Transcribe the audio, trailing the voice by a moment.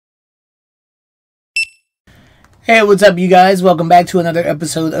Hey, what's up, you guys? Welcome back to another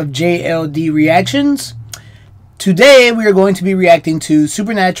episode of JLD Reactions. Today, we are going to be reacting to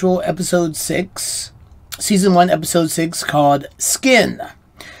Supernatural Episode 6, Season 1, Episode 6, called Skin.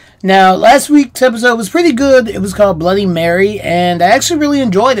 Now, last week's episode was pretty good. It was called Bloody Mary, and I actually really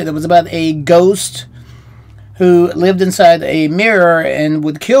enjoyed it. It was about a ghost who lived inside a mirror and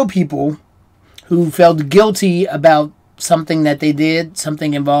would kill people who felt guilty about something that they did,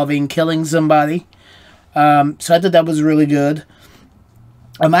 something involving killing somebody. So I thought that was really good.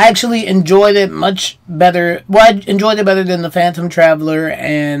 I actually enjoyed it much better. Well, I enjoyed it better than The Phantom Traveler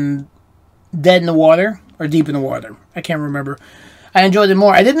and Dead in the Water, or Deep in the Water. I can't remember. I enjoyed it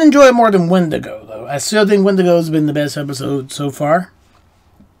more. I didn't enjoy it more than Wendigo, though. I still think Wendigo has been the best episode so far.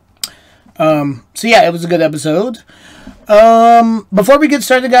 So yeah, it was a good episode. Before we get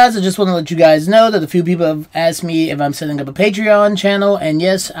started, guys, I just want to let you guys know that a few people have asked me if I'm setting up a Patreon channel, and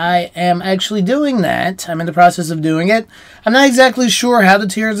yes, I am actually doing that. I'm in the process of doing it. I'm not exactly sure how the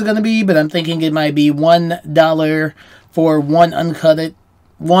tiers are going to be, but I'm thinking it might be $1 for one uncut,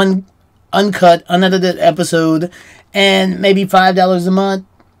 unedited episode, and maybe $5 a month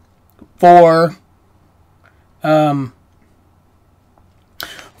for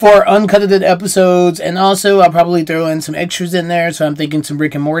uncutted episodes, and also I'll probably throw in some extras in there. So I'm thinking some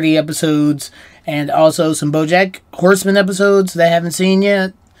Rick and Morty episodes, and also some BoJack Horseman episodes that I haven't seen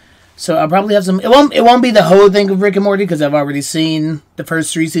yet. So I'll probably have some. It won't be the whole thing of Rick and Morty, because I've already seen the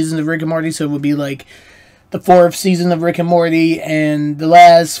first 3 seasons of Rick and Morty. So it would be like the 4th season of Rick and Morty and the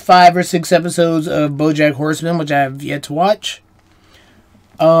last 5 or 6 episodes of BoJack Horseman, which I have yet to watch.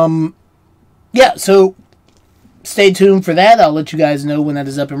 Yeah. So stay tuned for that. I'll let you guys know when that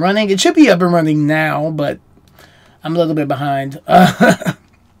is up and running. It should be up and running now, but I'm a little bit behind.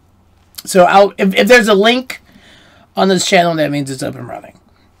 So if there's a link on this channel, that means it's up and running.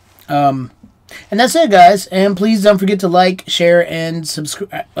 And that's it, guys. And please don't forget to like, share, and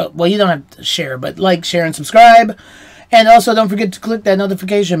subscribe. Well, you don't have to share, but like, share, and subscribe. And also don't forget to click that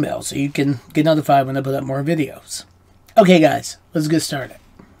notification bell so you can get notified when I put up more videos. Okay, guys, let's get started.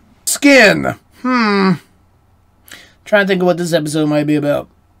 Skin. Trying to think of what this episode might be about.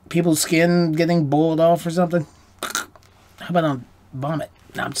 People's skin getting boiled off or something. How about on vomit?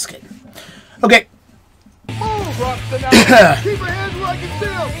 No, I'm just kidding. Okay. Move, drop the knife. Keep your hands where I can see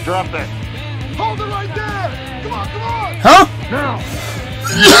them. Drop it. Hold it right there. Come on, come on. Huh? Now.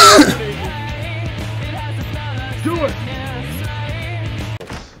 Do it.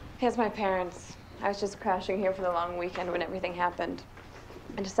 Here's my parents. I was just crashing here for the long weekend when everything happened.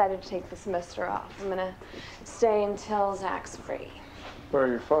 I decided to take the semester off. I'm gonna stay until Zach's free. Where are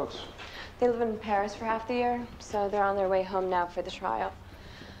your folks? They live in Paris for half the year, so they're on their way home now for the trial.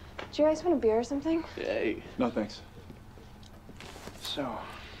 Do you guys want a beer or something? Hey. No, thanks. So,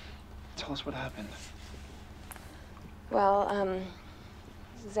 tell us what happened. Well,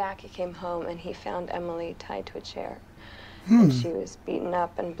 Zach came home and he found Emily tied to a chair. And she was beaten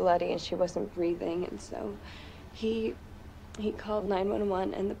up and bloody and she wasn't breathing, and so he called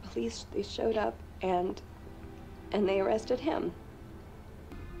 911 and the police, they showed up and they arrested him.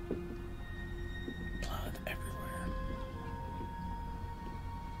 Blood everywhere.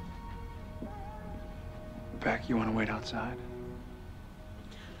 Beck, you want to wait outside?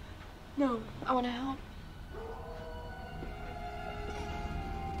 No, I want to help.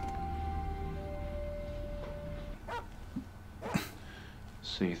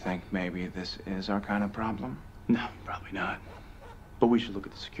 So you think maybe this is our kind of problem? No, probably not. But we should look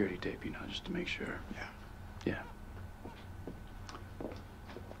at the security tape, you know, just to make sure. Yeah.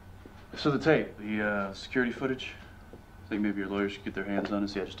 So the tape, the security footage, I think maybe your lawyers should get their hands on it.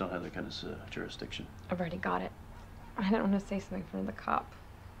 See, I just don't have that kind of jurisdiction. I've already got it. I didn't want to say something in front of the cop.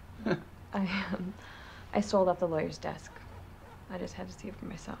 I stole off the lawyer's desk. I just had to see it for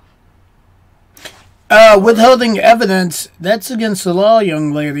myself. Withholding evidence, that's against the law,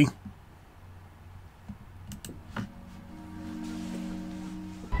 young lady.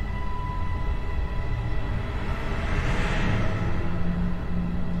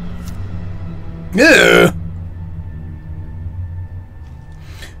 Ugh.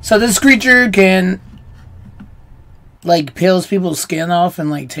 So this creature can, like, peels people's skin off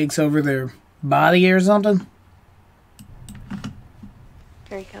and, like, takes over their body or something?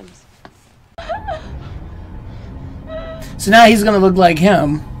 Here he comes. So now he's gonna look like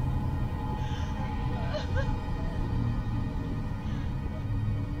him.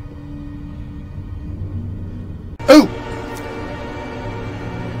 Ooh!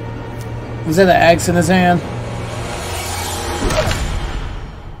 Was that an axe in his hand?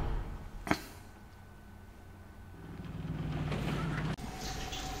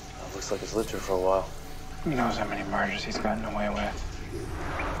 Looks like it's lived here for a while. He knows how many murders he's gotten away with.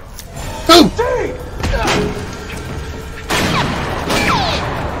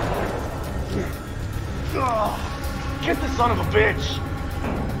 Get the son of a bitch!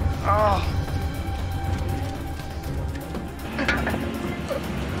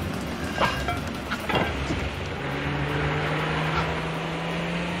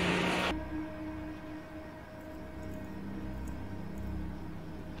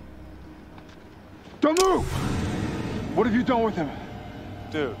 Don't move! What have you done with him?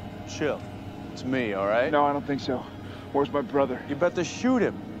 Dude, chill. It's me, all right? No, I don't think so. Where's my brother? You better shoot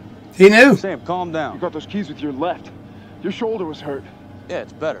him. He knew. Sam, calm You down. got those keys with your left. Your shoulder was hurt. Yeah,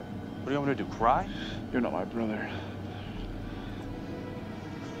 it's better. What do you want me to do, cry? You're not my brother.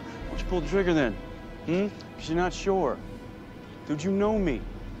 Why don't you pull the trigger then? Because you're not sure. Dude, you know me.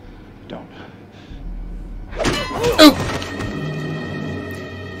 Don't.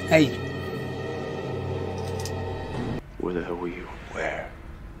 Hey. Where the hell were you? Where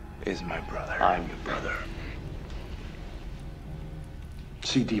is my brother? I'm your brother.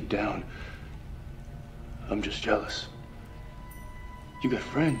 See, deep down, I'm just jealous. You got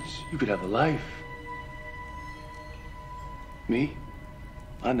friends. You could have a life. Me?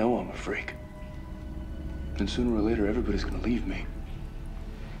 I know I'm a freak. And sooner or later, everybody's gonna leave me.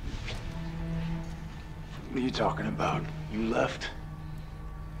 What are you talking about? You left.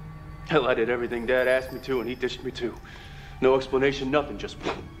 Hell, I did everything Dad asked me to, and he ditched me too. No explanation, nothing, just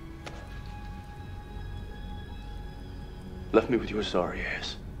left me with your sorry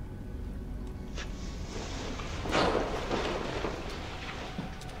ass.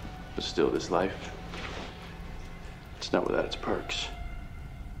 But still, this life, it's not without its perks.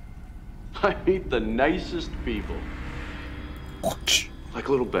 I meet the nicest people. Like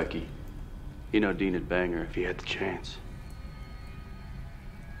little Becky. You know, Dean'd bang her if he had the chance.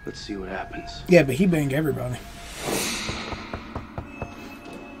 Let's see what happens. Yeah, but he banged everybody.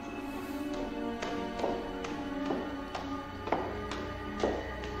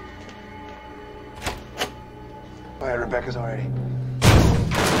 All right, Rebecca's already.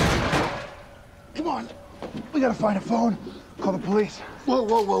 Come on. We gotta find a phone. Call the police. Whoa,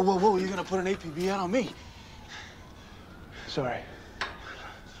 whoa, whoa, whoa, whoa. You're gonna put an APB out on me. Sorry.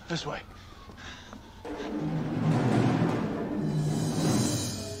 This way.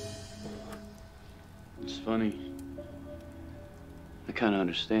 It's funny. I kind of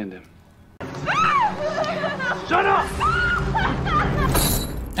understand him. Shut up!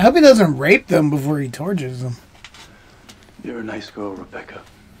 I hope he doesn't rape them before he tortures them. You're a nice girl, Rebecca.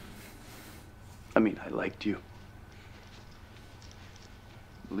 I mean, I liked you.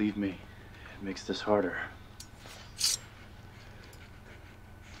 Believe me, it makes this harder.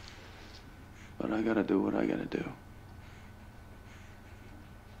 But I gotta do what I gotta do.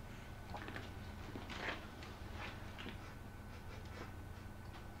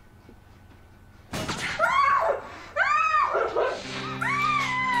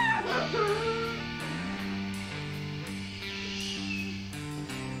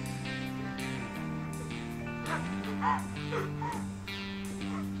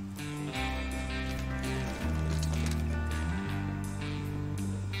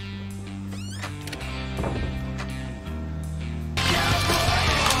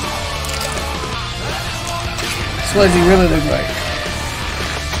 So what does he really look like?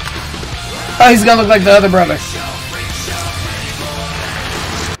 Oh, he's gonna look like the other brother.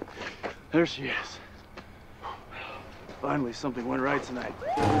 There she is. Finally, something went right tonight.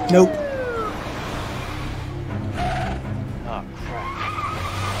 Nope. Oh, crap.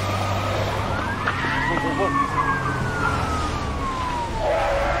 Whoa, whoa, whoa.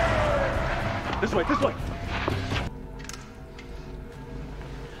 This way, this way.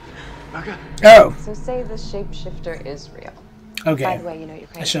 Okay. Oh. So say the shapeshifter is real. Okay. By the way, you know you're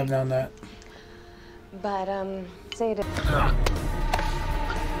I crazy. shoved down that. But say it.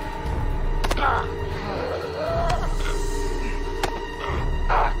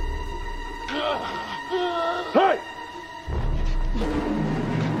 Hey!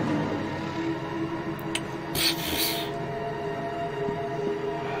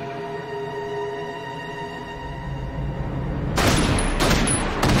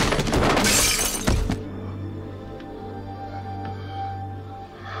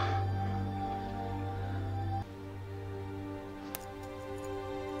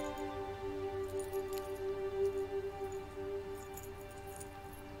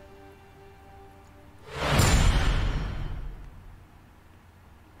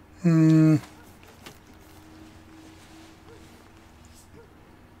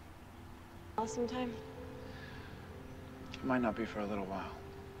 Sometime. It might not be for a little while.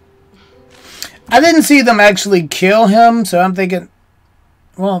 I didn't see them actually kill him, so I'm thinking,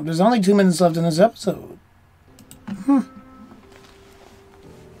 well, there's only 2 minutes left in this episode. You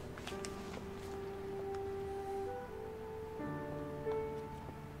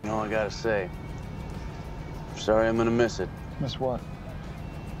know, I gotta say, sorry I'm gonna miss it. Miss what?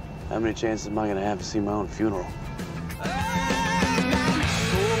 How many chances am I gonna have to see my own funeral?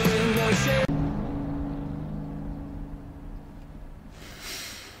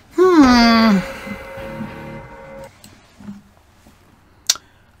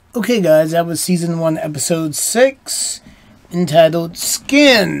 Okay, guys, that was Season 1, Episode 6, entitled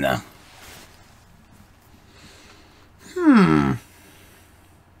Skin. It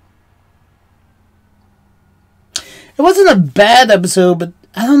wasn't a bad episode, but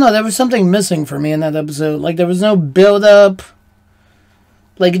I don't know, there was something missing for me in that episode. Like, there was no build-up.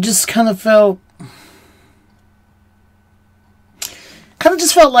 Like, it just kind of felt...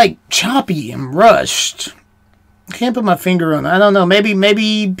 just felt, like, choppy and rushed. I can't put my finger on it. I don't know.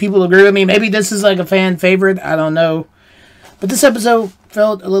 Maybe people agree with me. Maybe this is, like, a fan favorite. I don't know. But this episode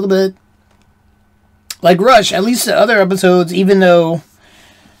felt a little bit like Rush. At least the other episodes, even though...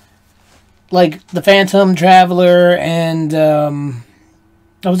 like, The Phantom Traveler and,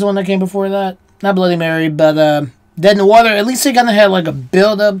 that was the one that came before that? Not Bloody Mary, but, Dead in the Water. At least they kind of had, like, a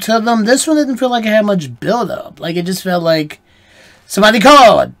build-up to them. This one didn't feel like it had much build-up. Like, it just felt like somebody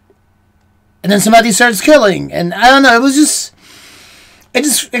called. And then somebody starts killing. And, I don't know, it was just...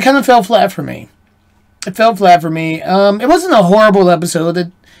 It kind of fell flat for me. It fell flat for me. It wasn't a horrible episode.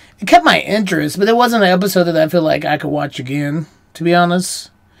 It kept my interest, but it wasn't an episode that I feel like I could watch again, to be honest.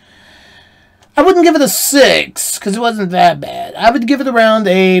 I wouldn't give it a 6, because it wasn't that bad. I would give it around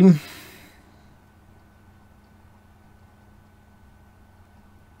a...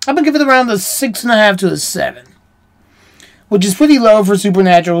 I would give it around a 6.5 to a 7. Which is pretty low for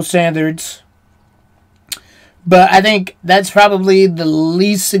Supernatural standards. But I think that's probably the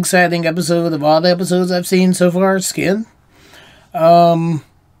least exciting episode of all the episodes I've seen so far, Skin. And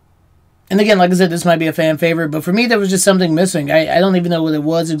again, like I said, this might be a fan favorite, but for me, there was just something missing. I don't even know what it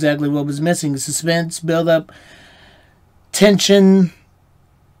was exactly what was missing. Suspense, build-up, tension.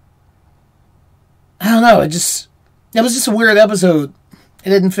 I don't know. It was just a weird episode. It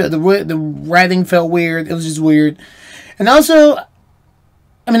didn't feel, the writing felt weird. It was just weird. And also,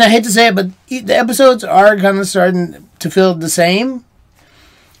 I mean, I hate to say it, but the episodes are kind of starting to feel the same.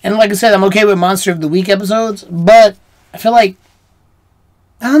 And like I said, I'm okay with Monster of the Week episodes, but I feel like,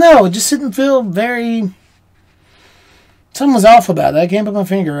 I don't know, it just didn't feel very... Something was off about it. I can't put my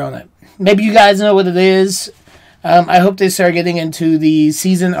finger on it. Maybe you guys know what it is. I hope they start getting into the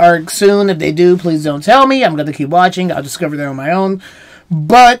season arc soon. If they do, please don't tell me. I'm going to keep watching. I'll discover that on my own.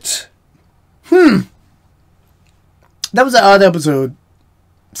 But, that was an odd episode.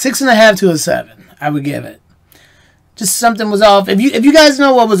 6.5 to a 7, I would give it. Just something was off. If you guys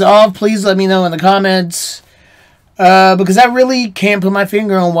know what was off, please let me know in the comments. Because I really can't put my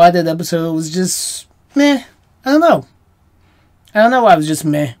finger on why that episode was just meh. I don't know. I don't know why it was just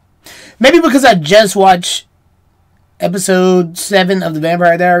meh. Maybe because I just watched episode 7 of The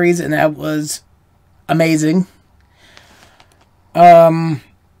Vampire Diaries and that was amazing. So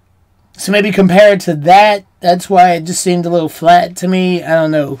maybe compared to that, that's why it just seemed a little flat to me. I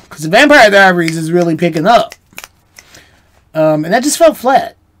don't know. Because The Vampire Diaries is really picking up. And that just felt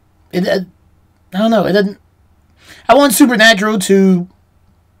flat. I don't know. It didn't... I want Supernatural to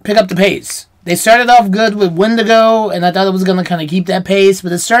pick up the pace. They started off good with Wendigo, and I thought it was going to kind of keep that pace,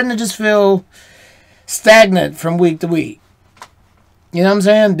 but it's starting to just feel stagnant from week to week. You know what I'm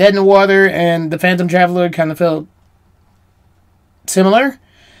saying? Dead in the Water and The Phantom Traveler kind of felt similar.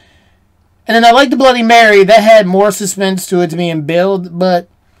 And then I like The Bloody Mary. That had more suspense to it to me and build, but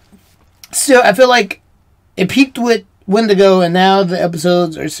still, I feel like it peaked with Wendigo, and now the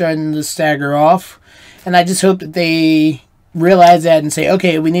episodes are starting to stagger off. And I just hope that they realize that and say,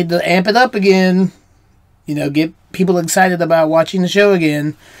 okay, we need to amp it up again. You know, get people excited about watching the show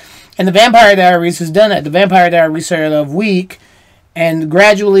again. And The Vampire Diaries has done it. The Vampire Diaries started off weak and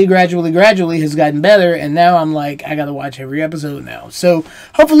gradually has gotten better. And now I'm like, I gotta watch every episode now. So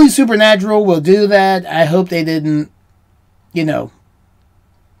hopefully Supernatural will do that. I hope they didn't, you know,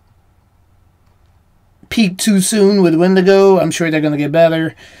 peak too soon with Wendigo. I'm sure they're gonna get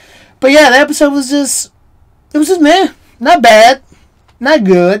better. But yeah, the episode was just... It was just meh. Not bad. Not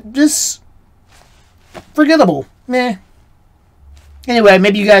good. Just... forgettable. Meh. Anyway,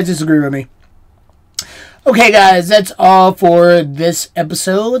 maybe you guys disagree with me. Okay, guys. That's all for this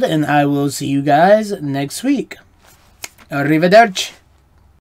episode. And I will see you guys next week. Arrivederci.